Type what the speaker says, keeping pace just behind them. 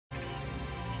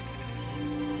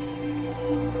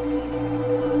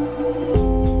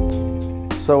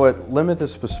So at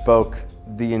Limatus Bespoke,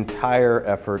 the entire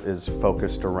effort is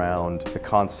focused around the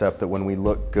concept that when we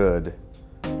look good,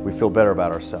 we feel better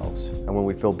about ourselves. And when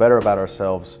we feel better about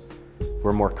ourselves,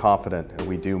 we're more confident and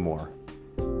we do more.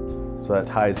 So that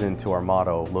ties into our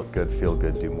motto, look good, feel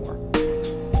good, do more.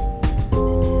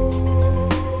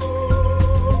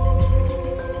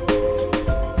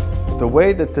 The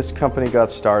way that this company got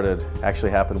started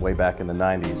actually happened way back in the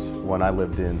 90s when I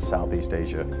lived in Southeast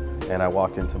Asia. And I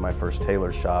walked into my first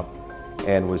tailor shop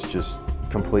and was just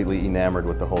completely enamored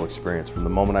with the whole experience. From the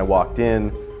moment I walked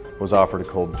in, was offered a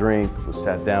cold drink, was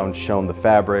sat down, shown the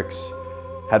fabrics,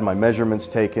 had my measurements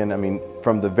taken. I mean,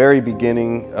 from the very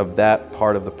beginning of that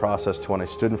part of the process to when I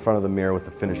stood in front of the mirror with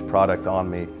the finished product on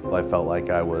me, I felt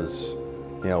like I was,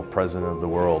 president of the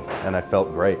world, and I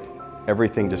felt great.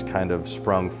 Everything just kind of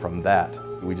sprung from that.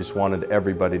 We just wanted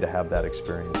everybody to have that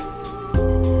experience.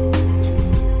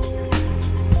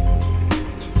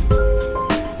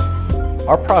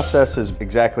 Our process is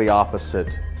exactly opposite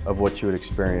of what you would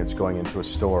experience going into a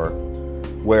store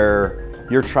where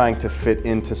you're trying to fit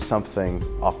into something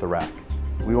off the rack.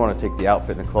 We want to take the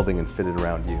outfit and the clothing and fit it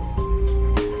around you.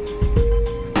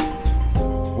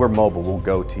 We're mobile, we'll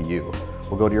go to you.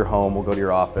 We'll go to your home, we'll go to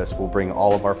your office, we'll bring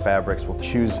all of our fabrics, we'll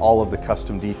choose all of the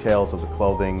custom details of the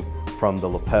clothing, from the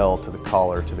lapel to the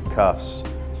collar to the cuffs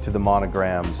to the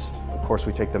monograms. Of course,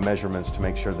 we take the measurements to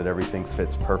make sure that everything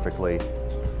fits perfectly.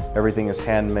 Everything is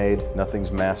handmade,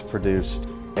 nothing's mass produced,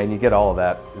 and you get all of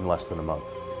that in less than a month.